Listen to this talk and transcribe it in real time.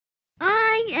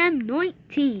am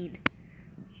 19.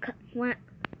 When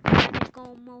I make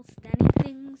almost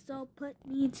anything, so put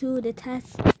me to the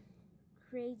test.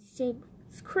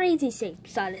 Crazy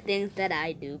shapes are the things that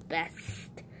I do best.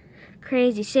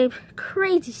 Crazy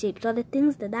shapes are the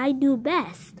things that I do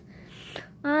best.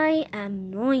 I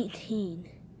am 19,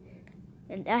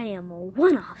 and I am a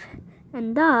one-off,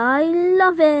 and I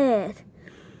love it.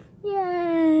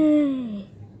 Yay!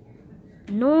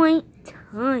 Night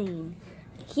time.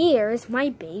 Here's my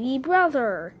baby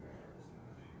brother.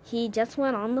 He just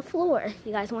went on the floor.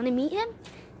 You guys want to meet him?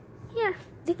 Here,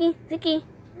 Zicky.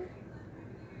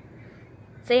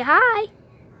 Say hi.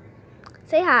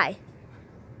 Say hi.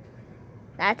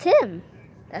 That's him.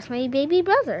 That's my baby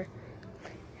brother.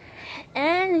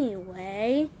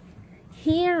 Anyway,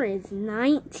 here is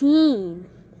 19.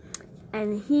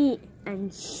 And he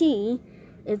and she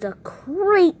is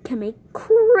can make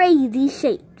crazy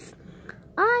shapes.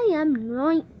 I am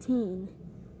 19.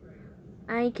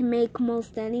 I can make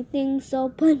most anything, so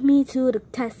put me to the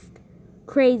test.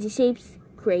 Crazy shapes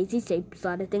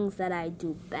are the things that I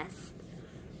do best.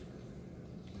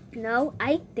 No,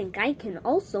 I think I can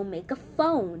also make a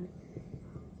phone.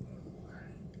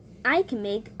 I can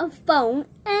make a phone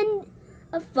and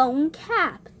a phone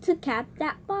cap to cap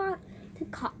that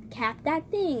cap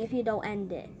that thing if you don't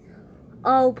end it.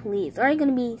 Oh please, are you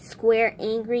gonna be square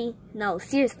angry? No,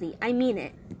 seriously, I mean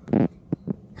it.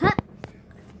 Huh?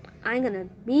 I'm gonna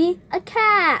be a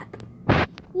cap.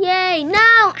 Yay,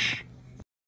 no!